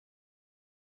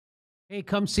Hey,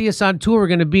 come see us on tour. We're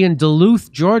going to be in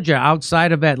Duluth, Georgia,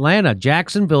 outside of Atlanta,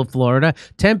 Jacksonville, Florida,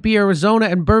 Tempe, Arizona,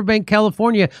 and Burbank,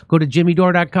 California. Go to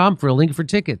jimmydore.com for a link for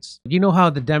tickets. You know how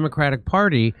the Democratic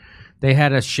Party, they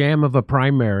had a sham of a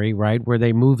primary, right, where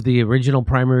they moved the original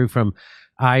primary from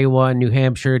Iowa and New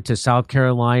Hampshire to South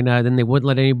Carolina. Then they wouldn't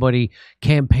let anybody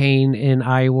campaign in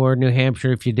Iowa or New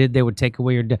Hampshire. If you did, they would take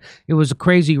away your... It was a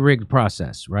crazy rigged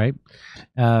process, right?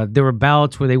 There were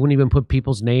ballots where they wouldn't even put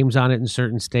people's names on it in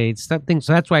certain states. So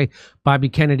that's why Bobby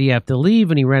Kennedy had to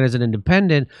leave and he ran as an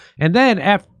independent. And then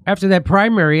after that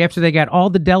primary, after they got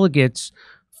all the delegates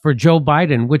for Joe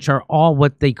Biden, which are all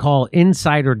what they call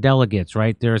insider delegates,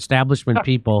 right? They're establishment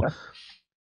people.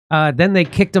 Then they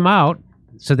kicked him out.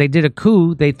 So they did a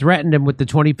coup. They threatened him with the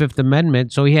 25th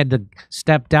Amendment, so he had to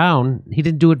step down. He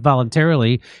didn't do it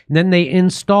voluntarily. And then they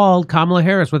installed Kamala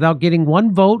Harris without getting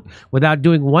one vote, without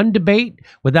doing one debate,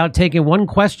 without taking one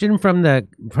question from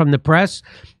the press.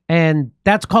 And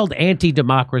that's called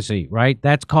anti-democracy, right?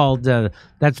 That's called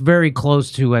that's very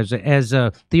close to, as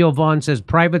Theo Vaughn says,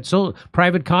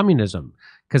 private communism.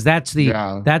 Because that's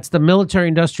the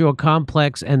military-industrial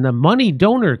complex and the money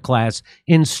donor class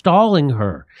installing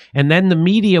her. And then the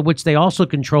media, which they also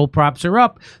control, props her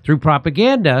up through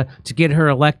propaganda to get her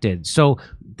elected. So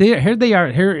here they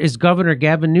are. Here is Governor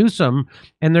Gavin Newsom,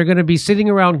 and they're going to be sitting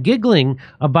around giggling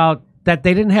about that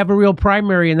they didn't have a real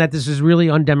primary and that this is really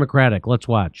undemocratic. Let's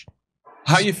watch.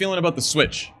 How are you feeling about the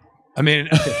switch? I mean,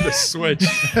 the switch.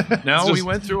 Now we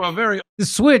went through a very... The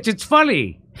switch, it's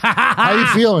funny. How you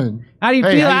feeling? How do you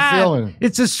hey, feel? How you feeling?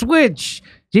 It's a switch.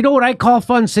 Do you know what I call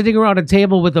fun? Sitting around a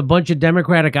table with a bunch of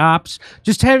Democratic ops,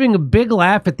 just having a big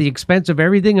laugh at the expense of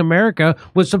everything America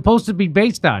was supposed to be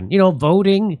based on. You know,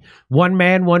 voting, one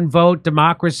man, one vote,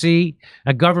 democracy,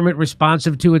 a government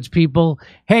responsive to its people.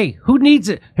 Hey, who needs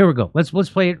it? Here we go. Let's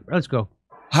play it. Let's go.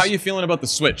 How are you feeling about the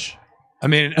switch? I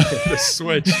mean, the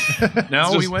switch.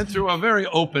 Now we went through a very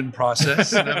open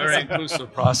process and a very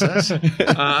inclusive process. It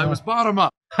was bottom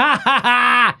up.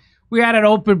 We had an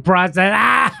open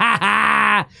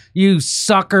process. You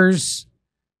suckers.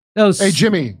 Hey,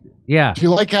 Jimmy. Yeah. Do you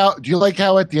like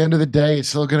how at the end of the day it's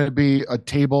still going to be a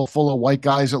table full of white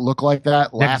guys that look like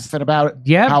that, laughing about it?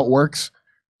 Yeah. How it works.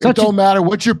 It don't matter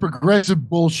what your progressive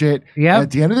bullshit. Yeah.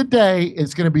 At the end of the day,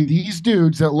 it's going to be these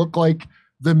dudes that look like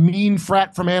the mean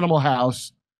frat from Animal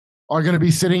House are going to be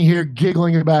sitting here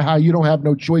giggling about how you don't have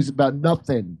no choice about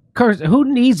nothing. Kurt,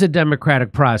 who needs a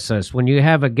democratic process when you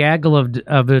have a gaggle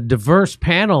of a diverse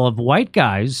panel of white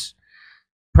guys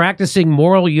practicing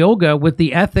moral yoga with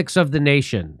the ethics of the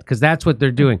nation? Because that's what they're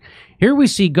doing. Here we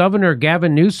see Governor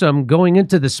Gavin Newsom going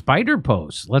into the spider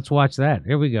pose. Let's watch that.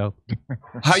 Here we go.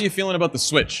 How are you feeling about the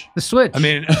switch? The switch. I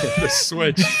mean, the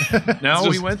switch. Now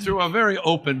we went through a very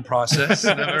open process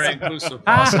and a very inclusive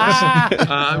process.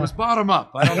 It was bottom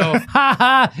up. I don't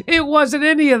know. It wasn't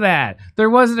any of that. There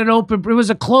wasn't an open. It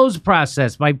was a closed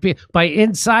process by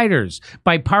insiders,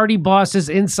 by party bosses,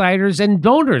 insiders, and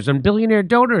donors, and billionaire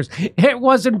donors. It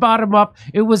wasn't bottom up.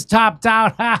 It was top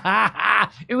down.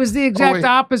 It was the exact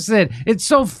opposite. It's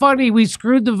so funny. We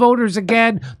screwed the voters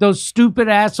again. Those stupid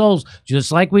assholes,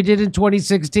 just like we did in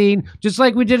 2016, just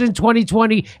like we did in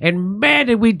 2020. And man,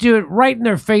 did we do it right in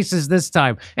their faces this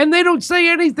time. And they don't say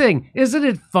anything. Isn't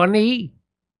it funny?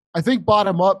 I think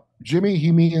bottom up, Jimmy,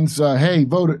 he means, hey,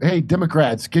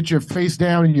 Democrats, get your face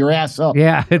down and your ass up.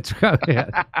 Yeah, it's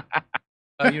yeah.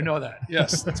 You know that.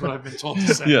 Yes, that's what I've been told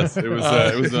to say. Yes, it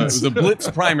was a blitz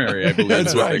primary, I believe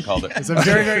is what they called it. It's a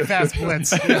very, very fast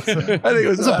blitz. Yes. I think it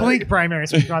was a blink primary,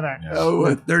 so we call that. Oh,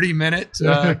 a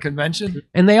 30-minute convention.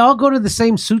 And they all go to the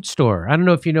same suit store. I don't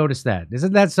know if you noticed that.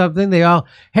 Isn't that something? They all,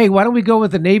 hey, why don't we go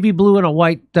with a navy blue and a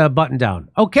white button down?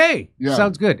 Okay,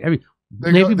 sounds good.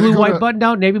 Navy blue, white button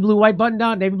down, navy blue, white button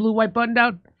down, navy blue, white button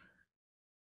down.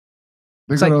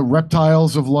 They go to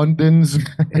Reptiles of London's.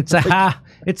 It's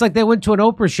like they went to an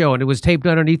Oprah show and it was taped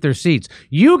underneath their seats.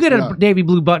 You get a navy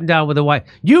blue button down with a white.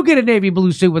 You get a navy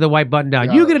blue suit with a white button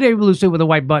down. You get a navy blue suit with a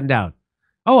white button down.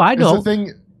 Oh, I know.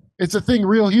 It's a thing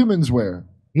real humans wear.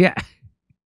 Yeah.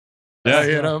 Yeah,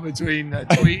 you know, between a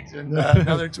tweet and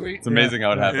another tweet. It's amazing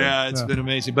how it happened. Yeah, it's been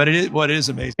amazing. But what is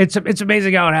amazing? It's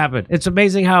amazing how it happened. It's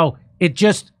amazing how it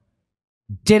just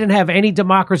didn't have any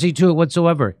democracy to it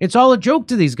whatsoever. It's all a joke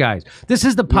to these guys. This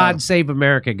is the Pod Save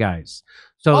America guys.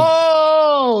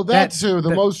 So that's who,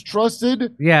 the most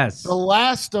trusted. Yes. The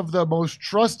last of the most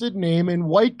trusted name in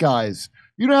white guys.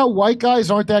 You know how white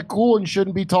guys aren't that cool and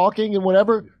shouldn't be talking and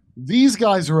whatever? These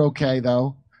guys are okay,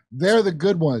 though. They're the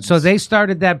good ones. So they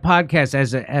started that podcast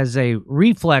as a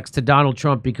reflex to Donald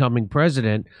Trump becoming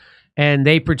president, and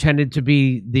they pretended to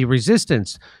be the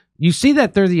resistance. You see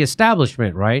that they're the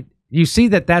establishment, right? You see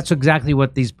that that's exactly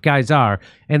what these guys are,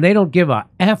 and they don't give a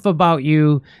F about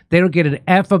you. They don't get an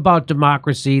F about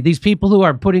democracy. These people who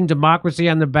are putting democracy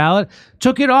on the ballot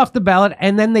took it off the ballot,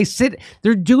 and then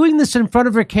they're doing this in front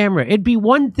of a camera. It'd be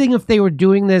one thing if they were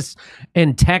doing this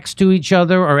in text to each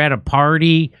other or at a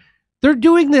party. They're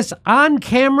doing this on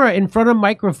camera in front of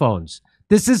microphones.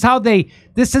 This is how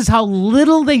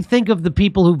little they think of the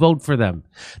people who vote for them.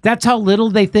 That's how little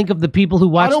they think of the people who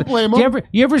watch. I don't blame them.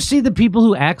 You ever see the people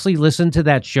who actually listen to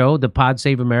that show, the Pod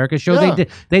Save America show? Yeah.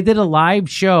 They did a live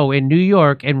show in New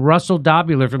York, and Russell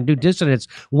Dobular from New Dissonance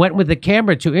went with the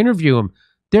camera to interview him.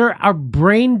 There are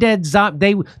brain dead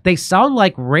they sound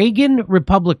like Reagan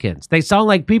Republicans. They sound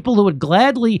like people who would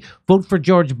gladly vote for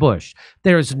George Bush.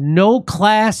 There's no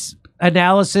class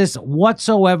analysis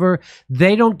whatsoever.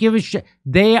 They don't give a shit.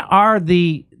 They are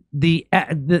the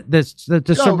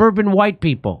suburban white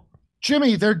people.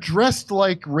 Jimmy, they're dressed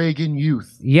like Reagan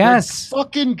youth. Yes. They're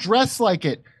fucking dressed like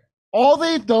it. All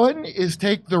they've done is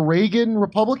take the Reagan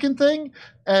Republican thing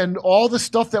and all the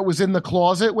stuff that was in the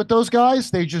closet with those guys,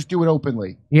 they just do it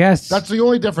openly. Yes. That's the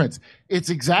only difference.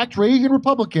 It's exact Reagan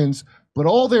Republicans, but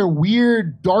all their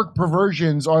weird, dark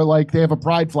perversions are like they have a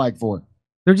pride flag for.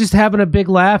 They're just having a big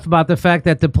laugh about the fact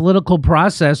that the political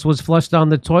process was flushed down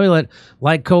the toilet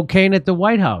like cocaine at the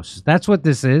White House. That's what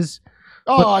this is.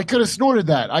 Oh, I could have snorted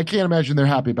that. I can't imagine they're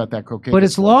happy about that cocaine. But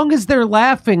as long as they're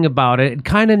laughing about it, it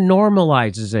kind of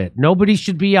normalizes it. Nobody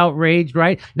should be outraged,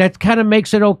 right? That kind of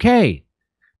makes it okay.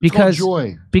 Because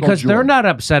they're not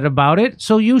upset about it,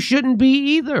 so you shouldn't be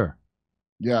either.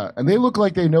 Yeah, and they look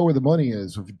like they know where the money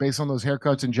is based on those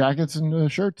haircuts and jackets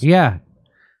and shirts. Yeah.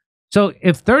 So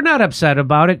if they're not upset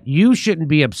about it, you shouldn't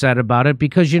be upset about it,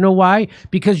 because you know why?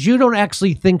 Because you don't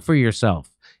actually think for yourself.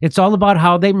 It's all about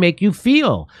how they make you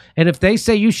feel. And if they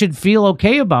say you should feel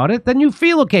okay about it, then you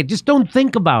feel okay. Just don't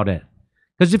think about it.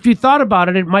 Because if you thought about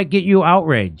it, it might get you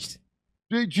outraged.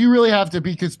 Do you really have to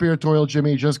be conspiratorial,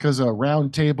 Jimmy, just because a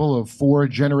round table of 4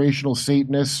 generational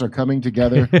Satanists are coming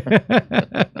together?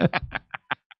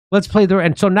 Let's play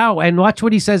and so now, and watch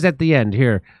what he says at the end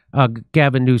here.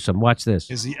 Gavin Newsom, watch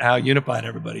this. Is how unified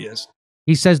everybody is.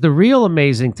 He says the real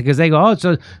amazing thing, because they go,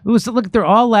 look, they're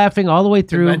all laughing all the way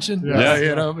through. Between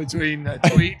a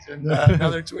tweet and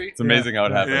another tweet. It's amazing how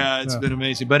it happened. Yeah, it's been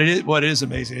amazing. But what is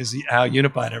amazing is how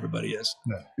unified everybody is.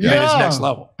 Yeah. I mean, it's next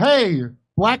level. Hey,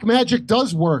 black magic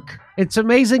does work. It's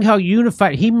amazing how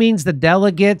unified. He means the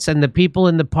delegates and the people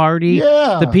in the party.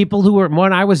 Yeah. The people who were,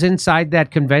 when I was inside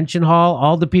that convention hall,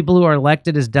 all the people who are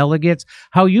elected as delegates,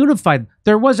 how unified.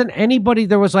 There wasn't anybody,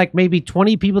 there was like maybe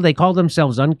 20 people, they called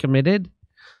themselves uncommitted.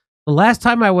 The last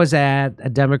time I was at a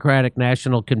Democratic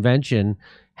National Convention,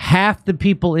 half the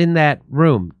people in that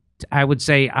room, I would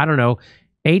say, I don't know,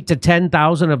 8,000 to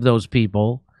 10,000 of those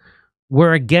people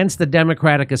were against the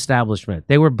Democratic establishment.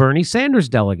 They were Bernie Sanders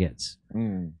delegates.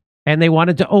 And they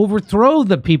wanted to overthrow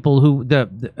the people who,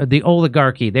 the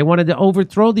oligarchy. They wanted to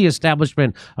overthrow the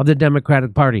establishment of the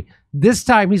Democratic Party. This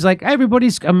time, he's like,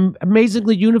 everybody's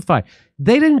amazingly unified.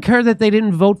 They didn't care that they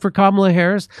didn't vote for Kamala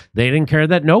Harris. They didn't care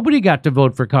that nobody got to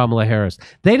vote for Kamala Harris.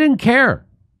 They didn't care.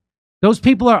 Those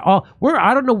people are all,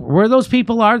 I don't know where those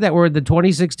people are that were the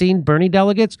 2016 Bernie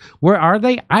delegates. Where are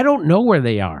they? I don't know where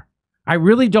they are. I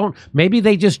really don't. Maybe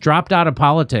they just dropped out of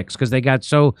politics because they got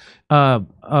so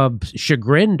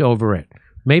chagrined over it.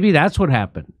 Maybe that's what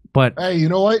happened. But hey, you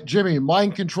know what, Jimmy?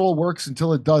 Mind control works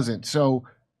until it doesn't. So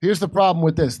here's the problem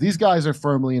with this. These guys are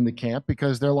firmly in the camp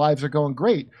because their lives are going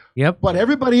great. Yep. But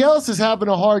everybody else is having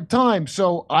a hard time.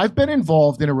 So I've been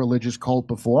involved in a religious cult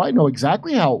before. I know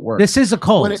exactly how it works. This is a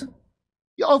cult.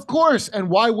 Yeah, of course. And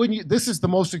why wouldn't you? This is the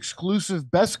most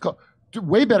exclusive, best cult.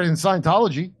 Way better than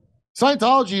Scientology.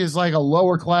 Scientology is like a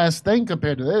lower class thing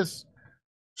compared to this.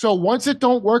 So once it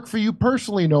don't work for you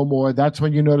personally no more, that's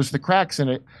when you notice the cracks in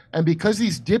it. And because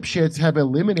these dipshits have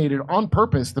eliminated on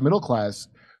purpose the middle class,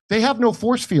 they have no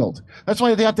force field. That's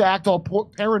why they have to act all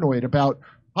paranoid about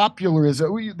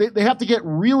popularism. They have to get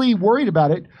really worried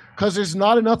about it because there's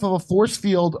not enough of a force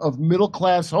field of middle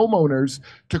class homeowners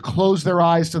to close their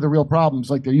eyes to the real problems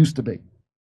like there used to be.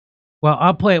 Well,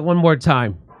 I'll play it one more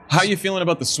time. How are you feeling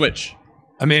about the switch?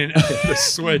 I mean, the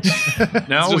switch.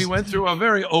 Now we went through a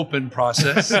very open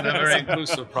process and a very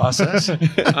inclusive process. It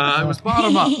was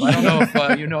bottom up. I don't know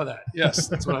if you know that. Yes,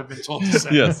 that's what I've been told to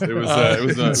say. Yes, it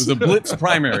was a blitz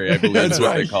primary, I believe that's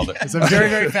what they called it. It's a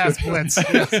very, very fast blitz. I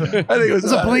think it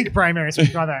was a blink primary, so we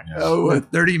call that. A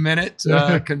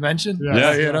 30-minute convention.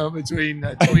 Between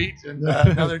a tweet and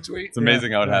another tweet. It's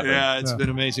amazing how it happened. Yeah, it's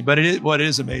been amazing. But what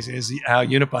is amazing is how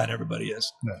unified everybody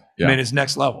is. Yeah. I mean, it's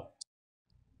next level.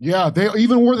 Yeah, they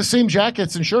even wore the same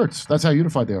jackets and shirts. That's how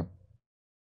unified they are.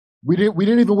 We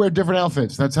didn't even wear different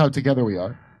outfits. That's how together we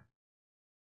are.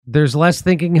 There's less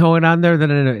thinking going on there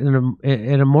than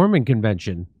in a Mormon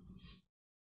convention.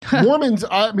 Mormons,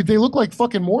 I mean, they look like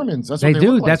fucking Mormons. That's what They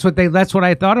do. look like. That's what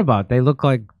I thought about. They look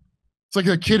like. It's like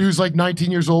a kid who's like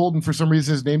 19 years old, and for some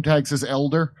reason his name tag says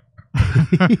elder.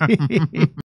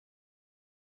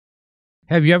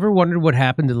 Have you ever wondered what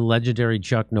happened to the legendary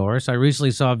Chuck Norris? I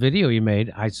recently saw a video he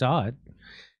made. I saw it,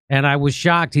 and I was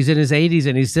shocked. He's in his 80s,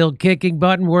 and he's still kicking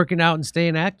butt and working out and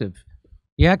staying active.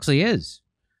 He actually is.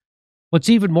 What's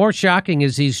even more shocking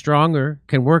is he's stronger,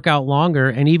 can work out longer,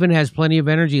 and even has plenty of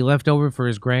energy left over for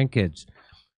his grandkids.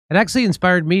 It actually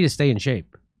inspired me to stay in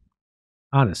shape.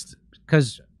 Honest.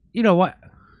 Because, you know what?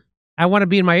 I want to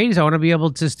be in my 80s. I want to be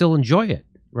able to still enjoy it,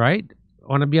 right? I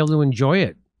want to be able to enjoy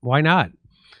it. Why not?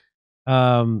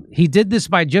 He did this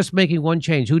by just making one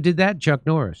change. Who did that? Chuck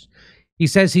Norris. He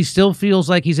says he still feels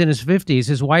like he's in his 50s.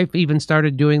 His wife even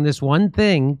started doing this one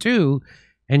thing, too,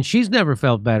 and she's never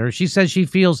felt better. She says she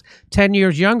feels 10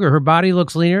 years younger. Her body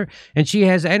looks leaner, and she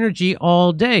has energy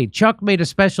all day. Chuck made a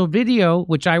special video,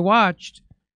 which I watched,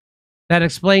 that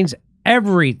explains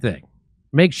everything.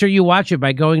 Make sure you watch it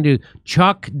by going to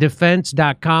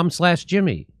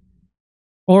chuckdefense.com/Jimmy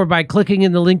or by clicking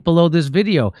in the link below this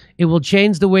video. It will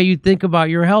change the way you think about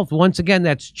your health. Once again,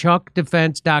 that's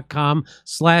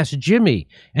chuckdefense.com/Jimmy,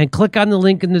 and click on the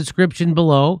link in the description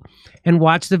below and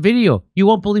watch the video. You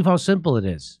won't believe how simple it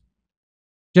is.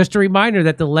 Just a reminder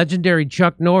that the legendary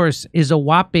Chuck Norris is a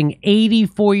whopping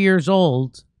 84 years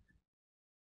old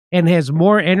and has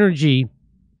more energy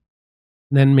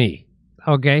than me,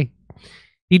 okay?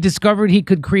 He discovered he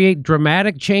could create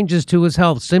dramatic changes to his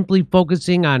health simply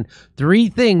focusing on 3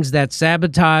 things that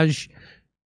sabotage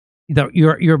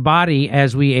your body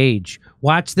as we age.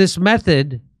 Watch this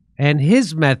method and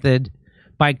his method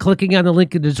by clicking on the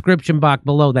link in the description box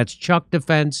below. That's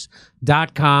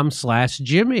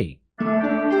chuckdefense.com/Jimmy.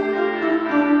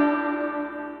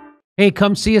 Hey,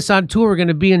 come see us on tour. We're going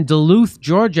to be in Duluth,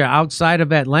 Georgia, outside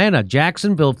of Atlanta,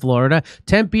 Jacksonville, Florida,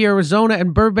 Tempe, Arizona,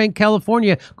 and Burbank,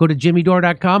 California. Go to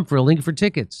jimmydore.com for a link for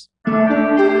tickets.